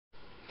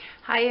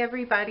Hi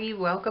everybody,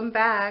 welcome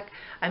back.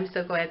 I'm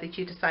so glad that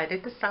you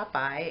decided to stop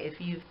by. If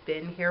you've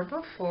been here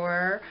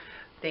before,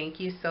 thank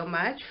you so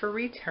much for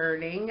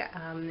returning.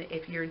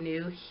 If you're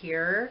new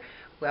here,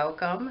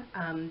 welcome.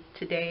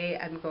 Today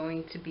I'm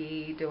going to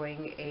be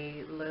doing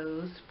a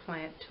Lowe's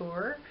plant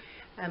tour.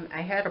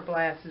 I had a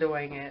blast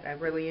doing it. I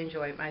really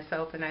enjoyed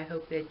myself and I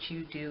hope that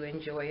you do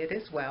enjoy it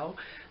as well.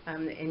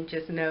 And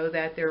just know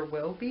that there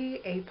will be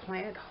a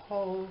plant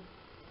haul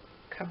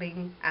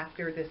coming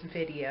after this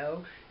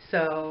video,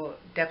 so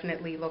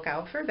definitely look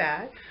out for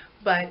that.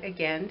 But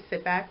again,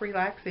 sit back,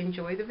 relax,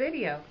 enjoy the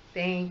video.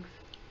 Thanks.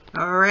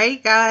 All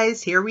right,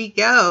 guys, here we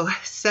go.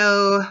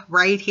 So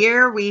right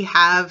here we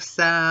have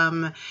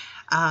some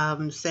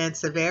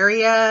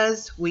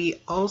Sansevierias. We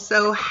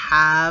also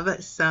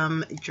have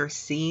some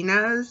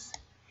Dracaenas,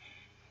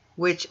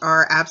 which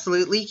are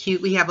absolutely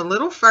cute. We have a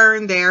little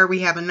fern there. We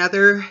have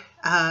another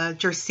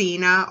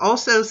Dracaena,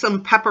 also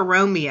some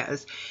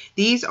Peperomias.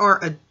 These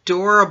are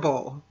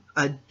adorable,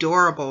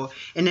 adorable.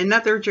 And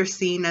another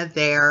Dracaena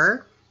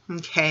there.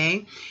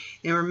 Okay,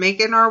 and we're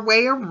making our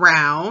way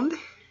around.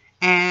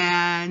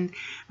 And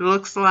it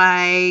looks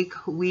like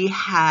we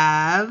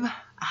have,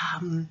 I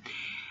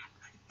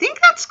think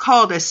that's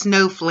called a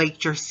snowflake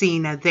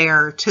Dracaena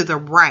there to the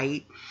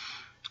right.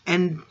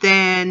 And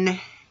then it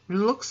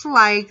looks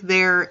like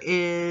there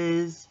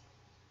is,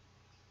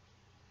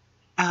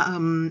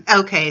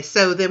 okay,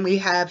 so then we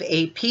have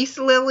a peace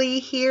lily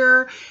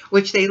here,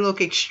 which they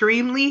look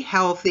extremely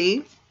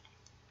healthy.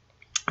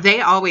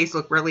 They always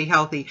look really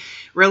healthy,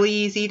 really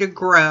easy to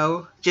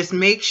grow. Just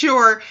make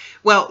sure,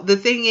 well, the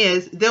thing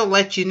is, they'll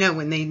let you know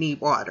when they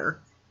need water.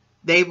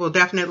 They will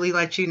definitely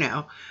let you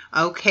know.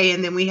 Okay,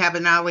 and then we have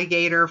an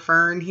alligator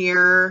fern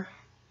here.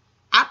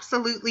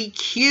 Absolutely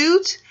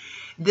cute.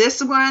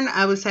 This one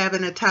I was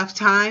having a tough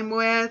time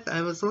with.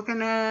 I was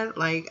looking at it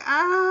like,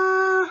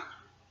 oh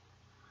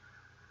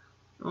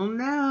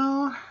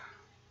no.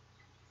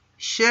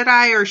 Should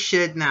I or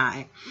shouldn't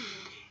I?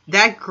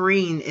 That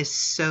green is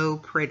so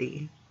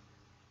pretty.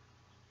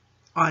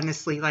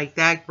 Honestly, like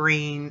that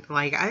green,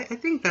 like I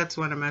think that's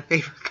one of my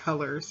favorite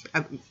colors.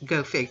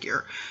 Go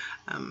figure.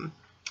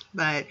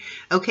 But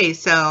okay,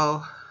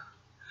 so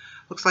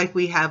looks like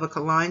we have a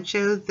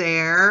Calancho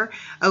there.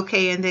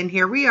 Okay, and then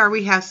here we are.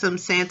 We have some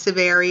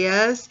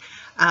Sansevierias,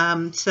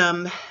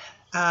 some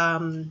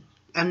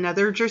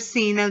another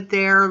Dracaena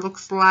there.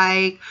 Looks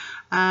like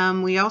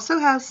we also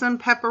have some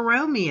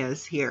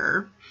Peperomias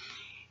here.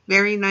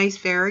 Very nice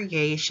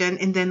variegation.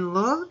 And then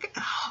look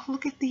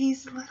at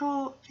these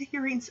little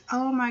figurines.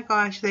 Oh my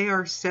gosh, they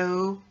are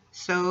so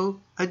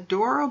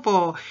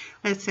adorable.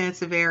 That's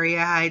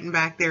Sansevieria hiding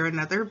back there.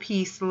 Another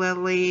peace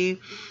lily.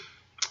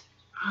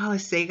 Oh, a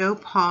sago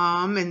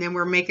palm. And then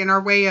we're making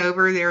our way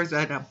over. There's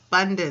an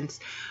abundance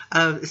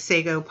of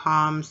sago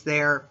palms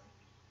there.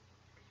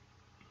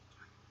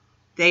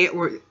 They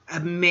were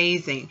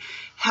amazing.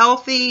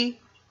 Healthy.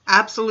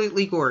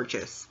 Absolutely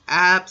gorgeous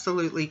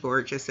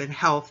and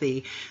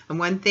healthy. And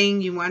one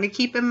thing you want to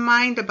keep in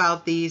mind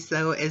about these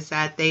though is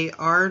that they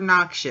are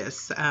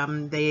noxious.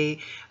 They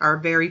are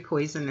very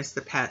poisonous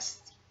to pets.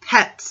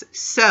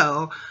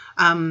 So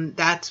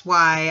that's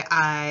why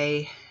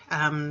I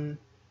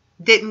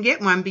didn't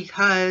get one,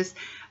 because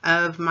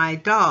of my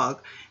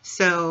dog.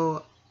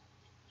 So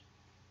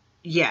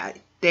yeah,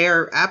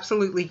 they're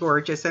absolutely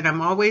gorgeous, and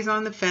I'm always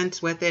on the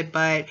fence with it,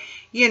 but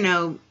you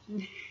know,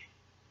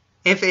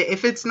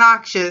 if it's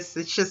noxious,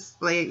 it's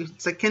just like,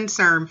 it's a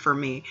concern for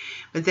me.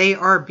 But they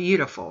are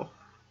beautiful.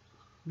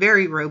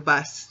 Very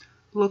robust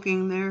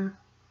looking there.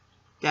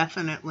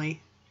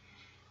 Definitely.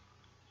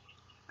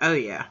 Oh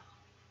yeah.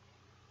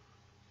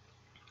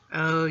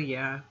 Oh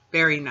yeah.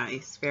 Very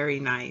nice. Very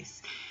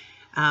nice.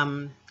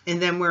 And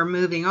then we're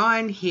moving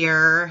on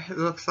here. It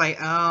looks like,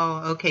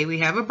 oh, okay, we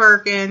have a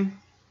Birkin.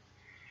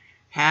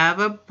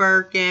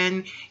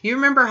 You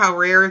remember how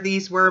rare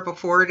these were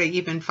before to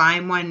even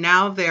find one?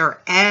 Now they're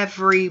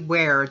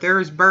everywhere.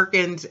 There's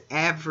Birkins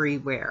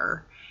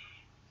everywhere.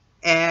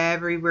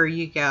 Everywhere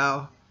you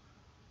go.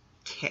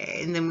 Okay,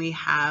 and then we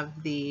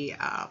have the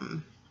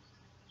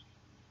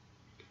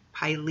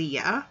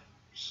Pilea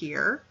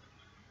here.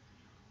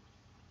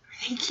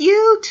 Are they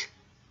cute?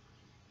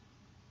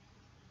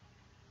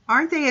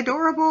 Aren't they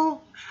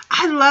adorable?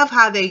 I love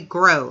how they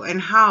grow and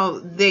how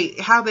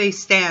they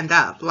stand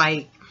up.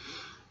 Like,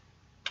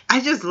 I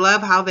just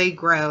love how they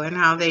grow and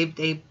how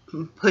they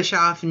push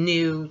off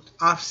new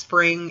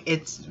offspring.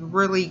 It's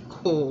really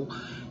cool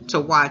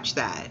to watch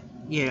that,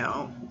 you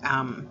know,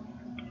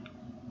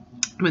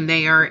 when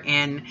they are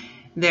in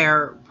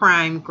their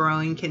prime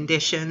growing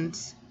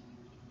conditions.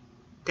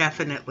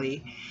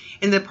 Definitely.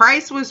 And the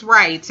price was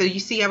right. So you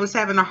see, I was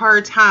having a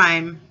hard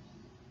time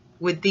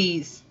with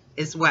these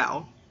as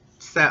well.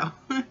 So,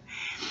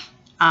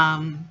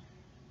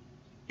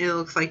 it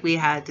looks like we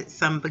had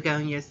some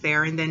begonias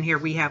there. And then here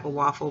we have a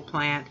waffle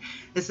plant.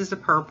 This is a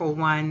purple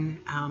one.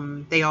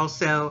 They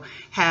also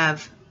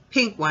have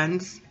pink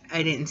ones.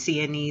 I didn't see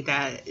any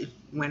that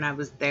when I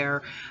was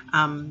there.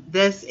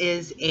 This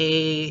is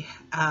a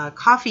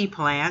coffee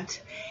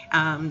plant.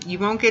 You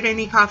won't get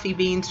any coffee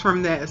beans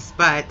from this,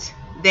 but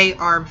they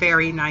are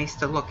very nice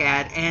to look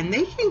at, and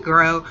they can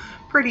grow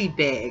pretty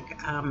big.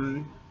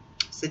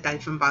 It's a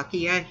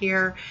Dieffenbachia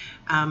here.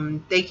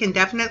 They can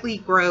definitely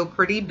grow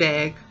pretty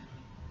big,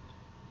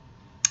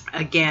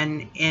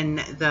 again, in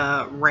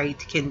the right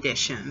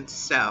conditions.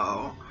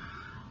 So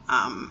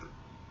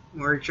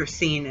more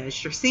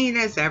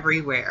Dracaenas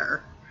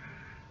everywhere.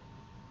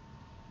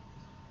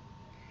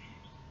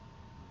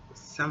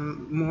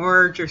 Some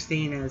more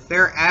Dracaenas.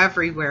 They're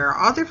everywhere.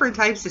 All different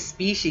types of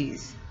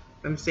species,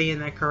 if I'm saying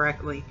that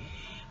correctly.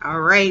 All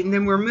right, and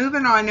then we're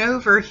moving on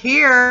over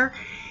here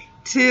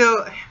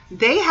to,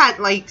 they had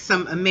like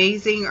some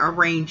amazing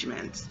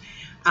arrangements.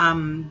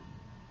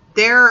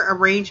 Their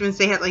arrangements,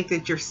 they had like the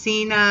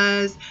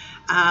Dracaenas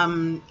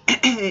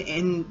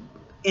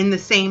in the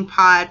same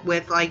pot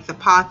with like the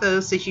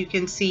pothos, as you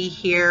can see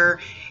here,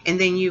 and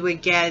then you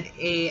would get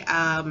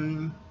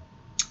a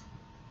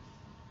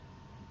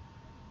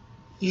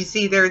you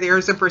see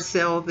there's a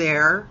Brazil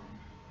there.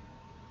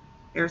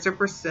 There's a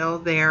Brazil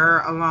there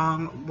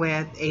along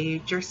with a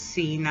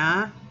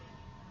Dracaena.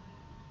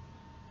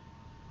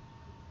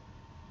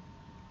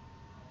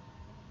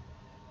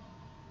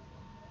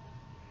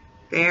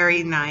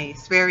 Very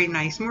nice, very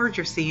nice. More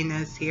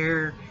Dracaenas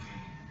here.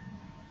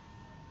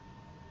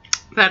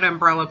 That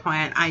umbrella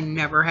plant, I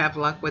never have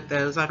luck with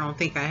those. I don't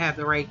think I have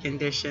the right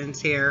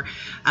conditions here.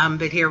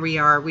 But here we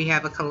are. We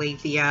have a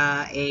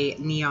Calathea, a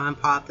neon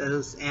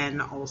pothos,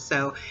 and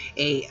also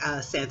a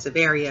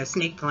Sansevieria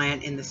snake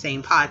plant in the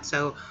same pot.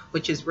 So,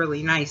 which is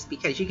really nice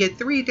because you get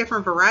 3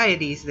 different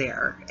varieties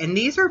there. And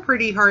these are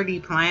pretty hardy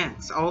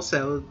plants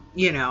also,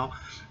 you know,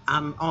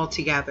 all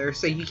together.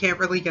 So you can't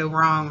really go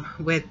wrong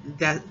with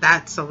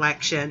that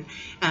selection.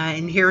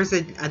 And here's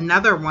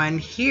another one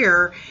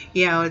here.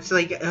 You know, it's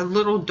like a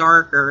little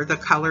darker, the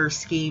color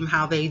scheme,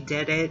 how they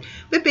did it,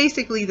 but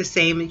basically the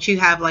same. That you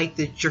have like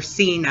the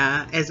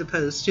Dracaena as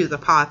opposed to the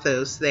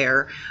pothos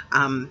there,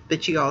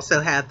 but you also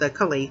have the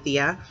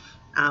Calathea.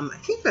 I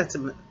think that's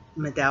a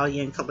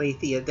medallion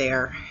Calathea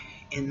there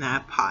in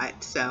that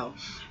pot. So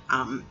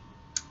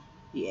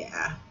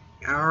yeah.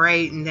 All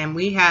right, and then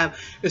we have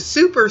the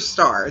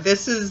superstar.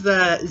 This is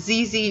the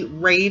ZZ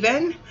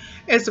Raven,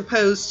 as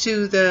opposed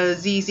to the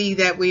ZZ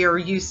that we are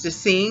used to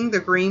seeing, the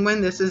green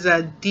one. This is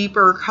a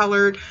deeper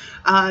colored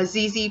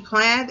ZZ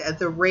plant,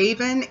 the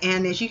Raven,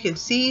 and as you can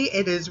see,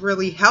 it is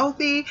really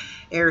healthy.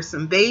 There's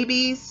some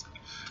babies.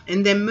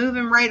 And then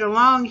moving right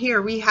along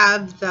here, we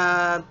have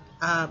the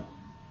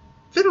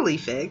fiddly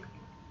fig.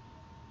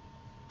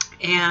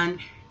 And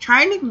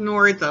trying to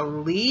ignore the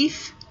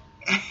leaf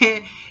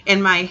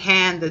in my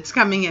hand that's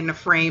coming in the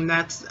frame.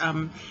 That's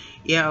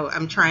you know,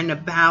 I'm trying to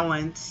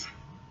balance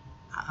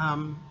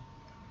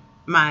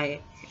my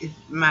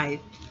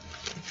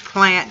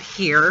plant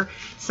here,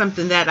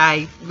 something that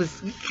I was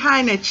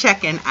kind of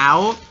checking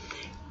out.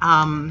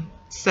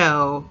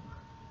 So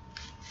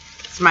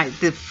it's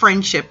the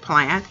friendship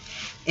plant.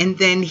 And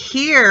then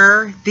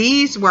here,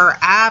 these were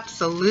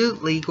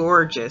absolutely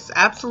gorgeous,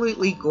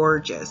 absolutely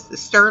gorgeous. The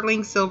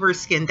sterling silver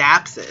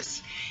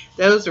Scindapsus.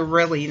 Those are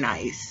really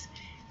nice.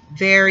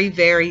 Very,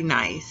 very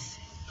nice.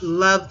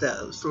 Love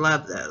those,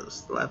 love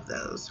those, love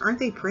those. Aren't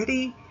they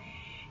pretty?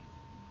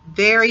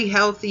 Very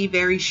healthy,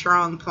 very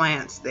strong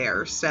plants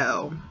there.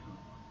 So,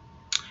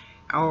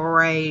 all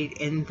right.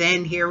 And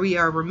then here we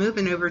are. We're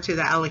moving over to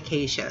the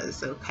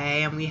alocasias,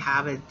 okay? And we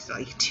have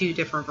like 2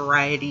 different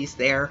varieties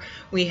there.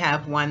 We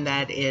have one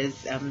that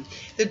is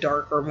the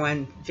darker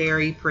one,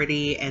 very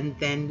pretty. And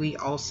then we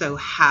also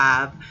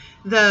have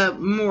the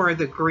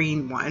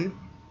green one.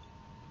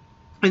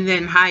 And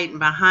then hiding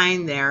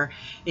behind there,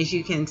 as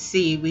you can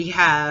see, we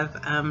have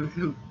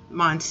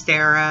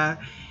Monstera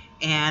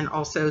and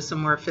also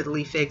some more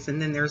fiddly figs.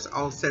 And then there's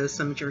also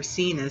some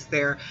Dracaenas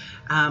there.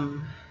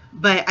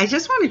 But I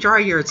just want to draw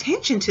your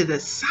attention to the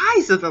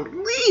size of the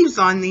leaves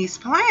on these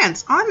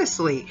plants.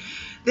 Honestly,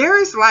 there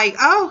is like,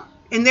 oh,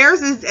 and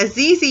there's a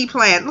ZZ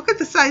plant. Look at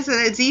the size of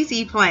that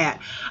ZZ plant.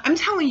 I'm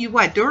telling you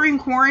what, during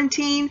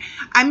quarantine,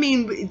 I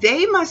mean,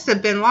 they must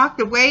have been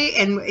locked away.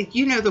 And,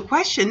 you know, the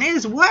question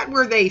is, what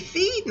were they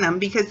feeding them?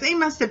 Because they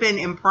must have been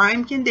in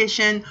prime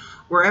condition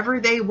wherever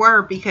they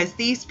were, because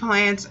these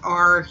plants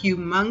are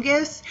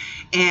humongous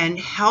and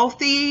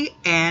healthy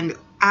and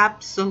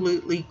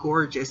absolutely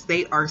gorgeous.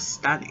 They are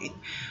stunning.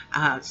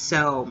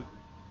 So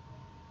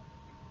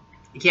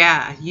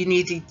yeah, you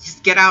need to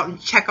just get out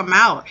and check them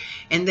out.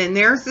 And then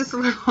there's this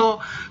little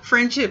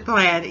friendship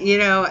plant. You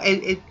know,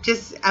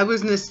 I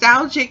was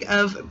nostalgic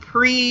of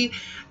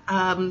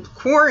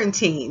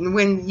quarantine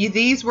when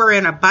these were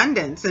in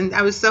abundance, and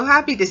I was so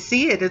happy to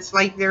see it. It's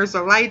like there's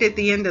a light at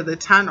the end of the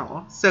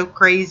tunnel. So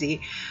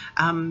crazy.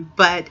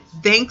 But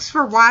thanks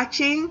for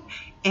watching,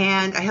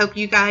 and I hope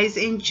you guys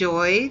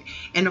enjoyed.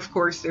 And of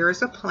course, there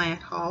is a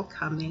plant haul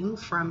coming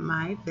from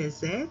my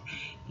visit.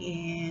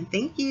 And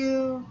thank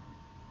you.